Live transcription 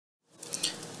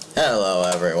Hello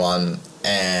everyone,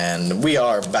 and we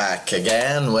are back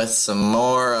again with some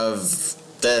more of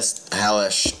this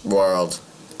hellish world,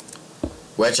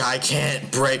 which I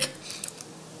can't break.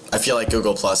 I feel like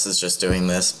Google Plus is just doing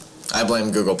this. I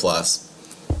blame Google Plus.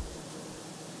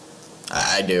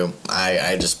 I do.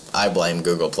 I blame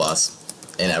Google Plus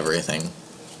in everything.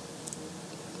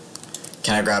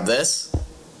 Can I grab this?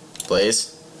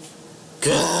 Please?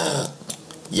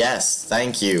 Yes,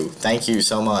 thank you. Thank you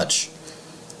so much.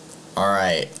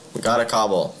 Alright, we got a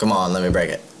cobble. Come on, let me break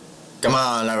it. Come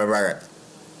on, let me break it.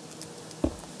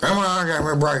 Come on, let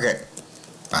me break it.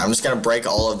 I'm just gonna break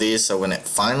all of these so when it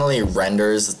finally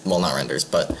renders, well, not renders,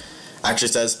 but actually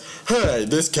says, hey,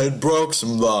 this kid broke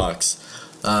some blocks,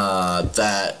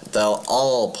 that they'll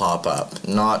all pop up,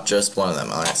 not just one of them.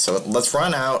 Alright, so let's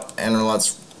run out and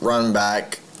let's run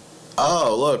back.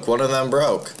 Oh, look, one of them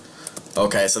broke.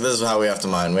 Okay, so this is how we have to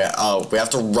mine. We have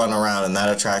to run around and that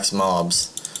attracts mobs.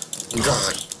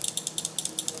 God.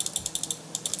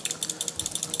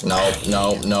 Nope,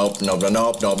 nope, nope, nope,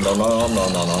 nope, nope, no, no, no,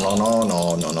 no, no,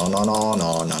 no, no, no, no, no, no, no, no,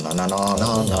 no, no,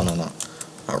 no, no, no, no.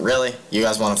 Oh, really? You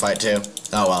guys want to fight too?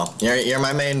 Oh well, you're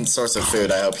my main source of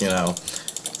food. I hope you know.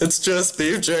 It's just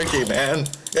beef jerky, man.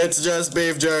 It's just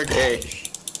beef jerky.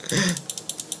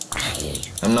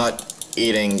 I'm not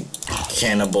eating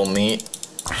cannibal meat.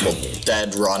 Well,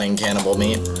 dead, rotting cannibal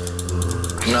meat.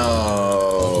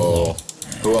 No.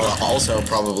 Who also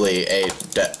probably ate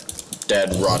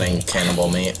dead, rotting cannibal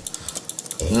meat.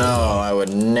 No, I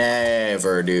would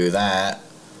never do that.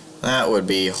 That would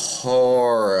be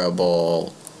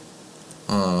horrible.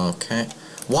 Okay.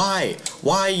 Why?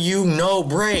 Why you no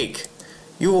break?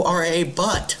 You are a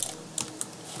butt.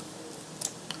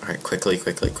 Alright, quickly.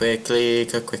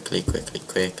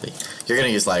 You're gonna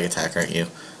use lag attack, aren't you?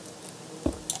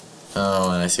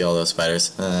 Oh, and I see all those spiders.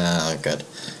 Good.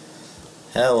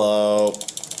 Hello.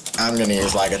 I'm gonna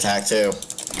use lag attack too.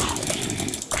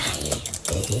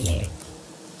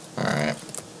 Alright.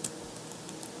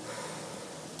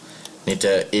 Need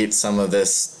to eat some of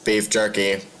this beef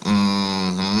jerky.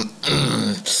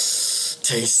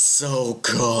 Tastes so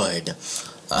good.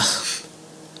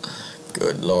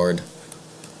 Good lord.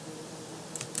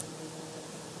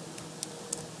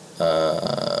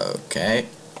 Okay.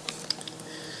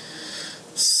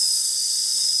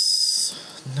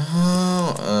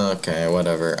 No, okay,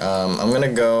 whatever. I'm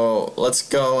gonna go, let's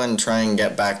go and try and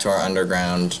get back to our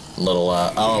underground little,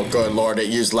 oh, good lord, it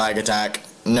used lag attack.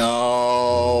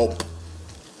 Nope.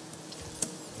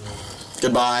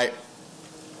 Goodbye.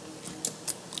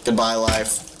 Goodbye,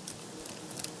 life.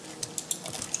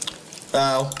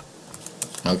 Oh.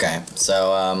 Okay,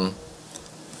 so,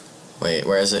 wait,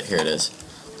 where is it? Here it is.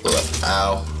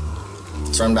 Ow.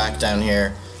 Let's run back down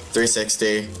here.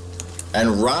 360.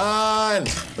 And run!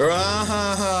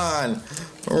 Run!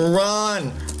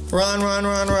 Run!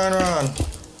 Run!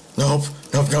 Nope.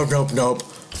 Nope.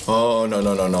 Oh, no.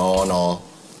 No.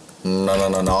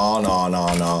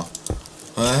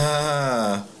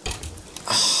 Ah.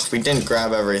 Oh, we didn't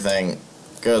grab everything.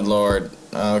 Good lord.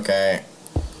 Okay.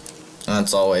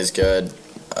 That's always good.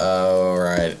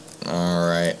 Alright.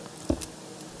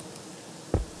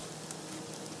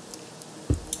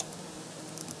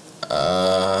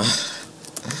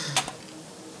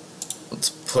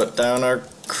 Let's put down our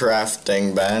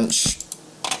crafting bench.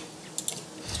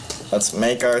 Let's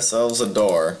make ourselves a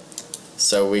door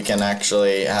so we can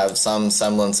actually have some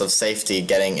semblance of safety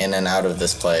getting in and out of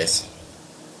this place.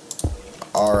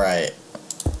 Alright.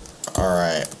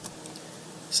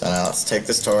 So now let's take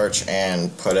this torch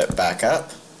and put it back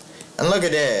up. And look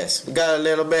at this. We got a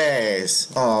little base.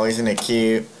 Oh, isn't it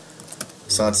cute?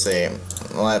 So let's see.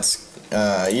 Let's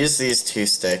use these 2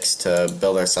 sticks to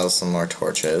build ourselves some more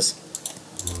torches.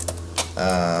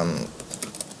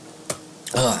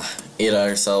 Eat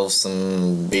ourselves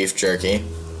some beef jerky.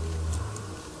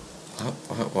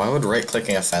 Why would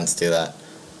right-clicking a fence do that?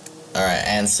 Alright,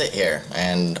 and sit here,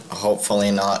 and hopefully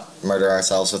not murder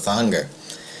ourselves with hunger.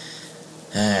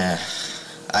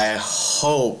 I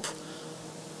hope...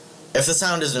 If the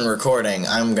sound isn't recording,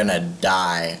 I'm gonna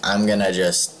die. I'm gonna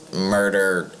just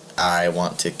murder... I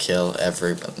want to kill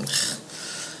everybody.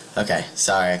 Okay,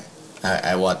 sorry.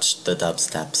 I watched the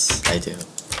dubsteps. I do.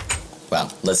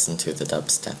 Well, listen to the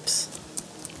dubsteps.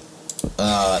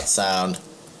 Oh, that sound.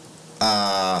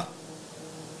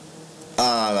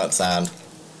 That sound.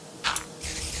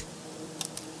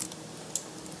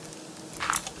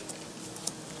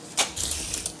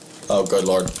 Oh, good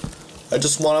lord. I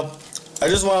just wanna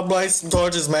blaze some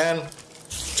torches, man.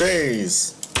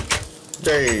 Jeez.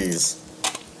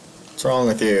 What's wrong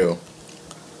with you?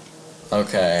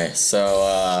 Okay,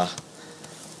 so,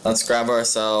 let's grab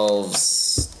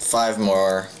ourselves 5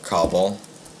 more cobble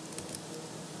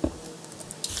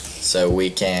so we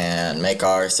can make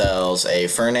ourselves a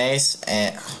furnace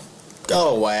and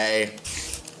go away,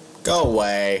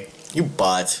 you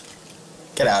butt,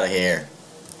 get out of here.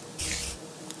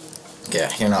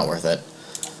 Yeah, you're not worth it.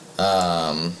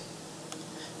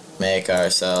 Make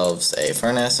ourselves a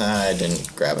furnace. I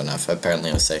didn't grab enough.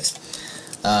 Apparently it was 6.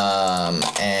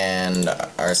 And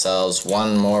ourselves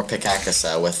 1 more pickaxe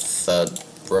with the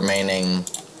remaining,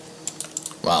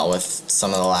 well, with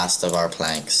some of the last of our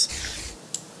planks.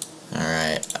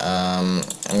 Alright, I'm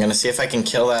gonna see if I can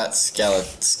kill that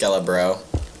skeleton.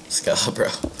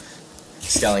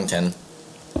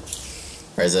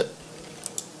 Where is it?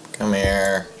 Come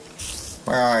here.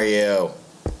 Where are you?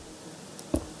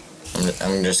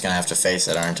 I'm just gonna have to face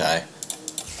it, aren't I?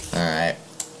 Alright.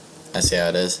 I see how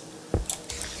it is.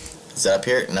 Is it up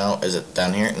here? No. Is it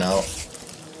down here? No.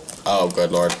 Oh,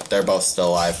 good lord. They're both still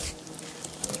alive.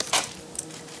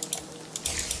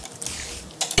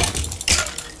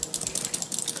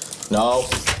 No.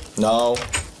 No.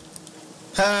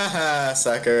 Ha ha,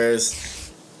 suckers.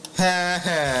 Ha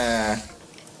ha.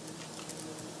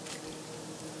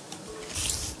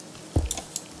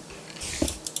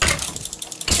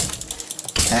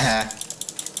 Haha.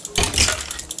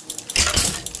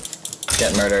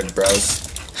 Get murdered, bros.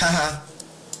 Haha.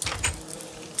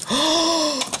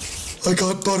 I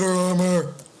got butter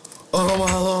armor. Oh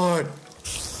my lord.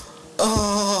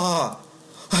 Ah,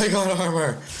 I got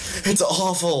armor. It's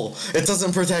awful. It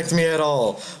doesn't protect me at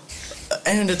all.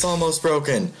 And it's almost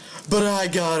broken. But I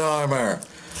got armor.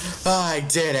 I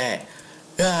did it.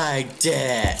 I did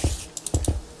it.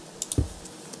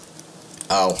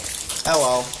 Oh.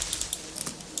 Hello.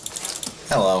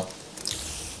 Hello.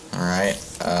 Alright,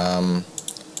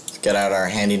 let's get out our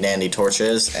handy-dandy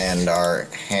torches and our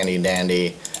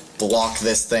handy-dandy block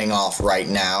this thing off right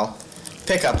now.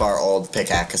 Pick up our old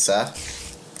pickaxe.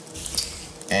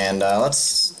 And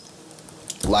let's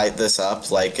light this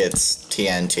up like it's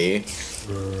TNT.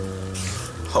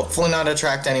 Hopefully not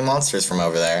attract any monsters from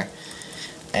over there.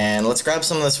 And let's grab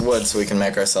some of this wood so we can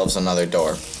make ourselves another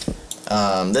door.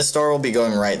 This door will be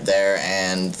going right there,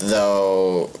 and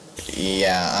though...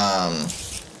 yeah,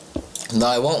 though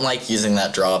I won't like using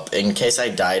that drop. In case I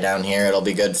die down here, it'll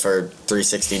be good for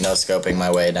 360 no-scoping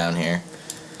my way down here.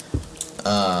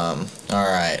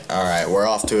 Alright, we're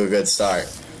off to a good start.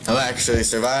 I'm actually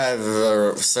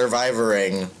surviving.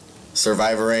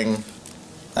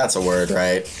 That's a word,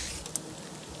 right?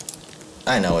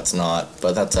 I know it's not,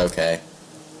 but that's okay.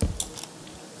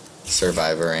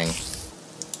 Surviving.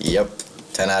 Yep,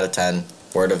 10 out of 10.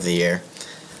 Word of the year.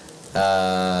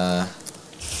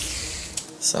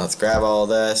 So let's grab all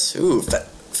this. Ooh,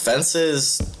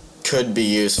 fences could be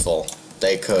useful.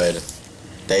 They could.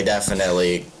 They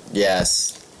definitely,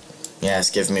 yes. Yes,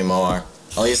 give me more.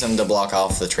 I'll use them to block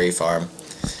off the tree farm.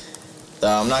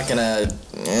 Though I'm not gonna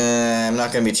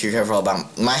be too careful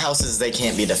about my houses. They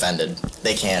can't be defended.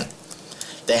 They can't.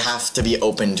 They have to be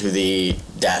open to the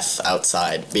death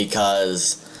outside,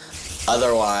 because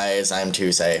otherwise I'm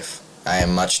too safe. I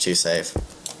am much too safe.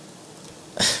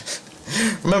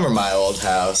 Remember my old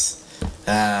house?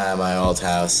 Ah, my old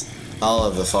house. All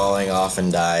of the falling off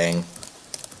and dying.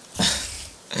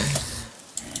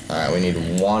 Alright, we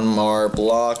need 1 more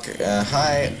block.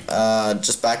 Hi.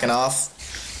 Just backing off.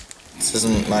 This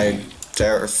isn't my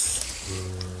turf.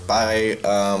 Bye.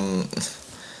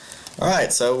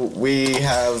 Alright, so we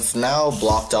have now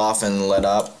blocked off and lit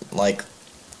up like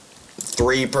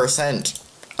 3%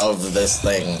 of this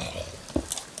thing.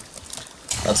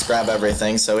 Let's grab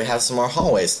everything so we have some more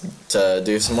hallways to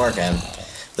do some work in.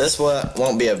 This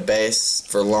won't be a base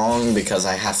for long because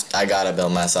I gotta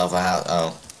build myself a house.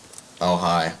 Oh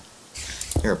hi.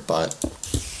 You're a butt.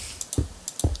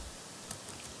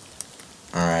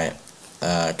 Alright.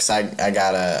 Cause I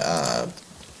gotta,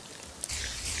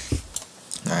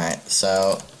 alright,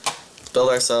 so let's build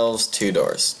ourselves 2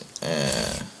 doors.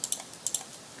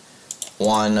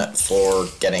 1 for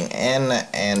getting in,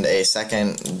 and a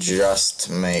second just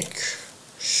to make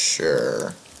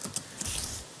sure.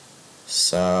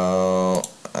 So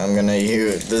I'm gonna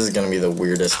use, this is gonna be the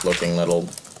weirdest looking little,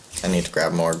 I need to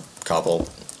grab more cobble.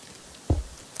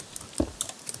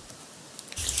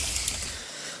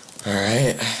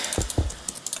 Alright.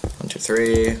 1, 2,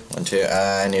 3, 1, 2,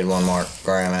 I need 1 more.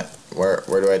 Grab it. Where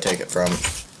do I take it from?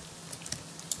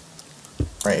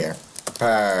 Right here.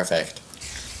 Perfect.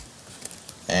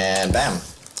 And bam.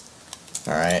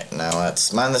 Alright, now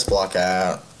let's mine this block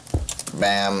out.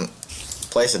 Bam.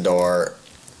 Place a door.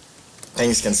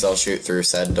 Things can still shoot through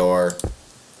said door.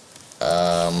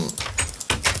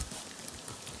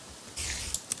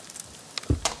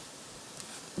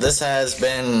 this has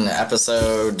been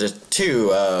episode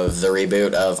 2 of the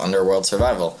reboot of Underworld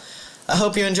Survival. I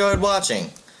hope you enjoyed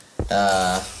watching.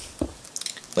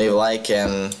 Leave a like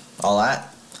and all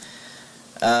that.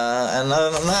 And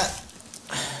other than that,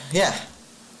 yeah.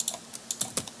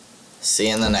 See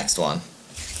you in the next one.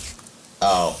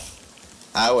 Oh,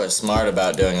 I was smart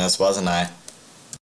about doing this, wasn't I?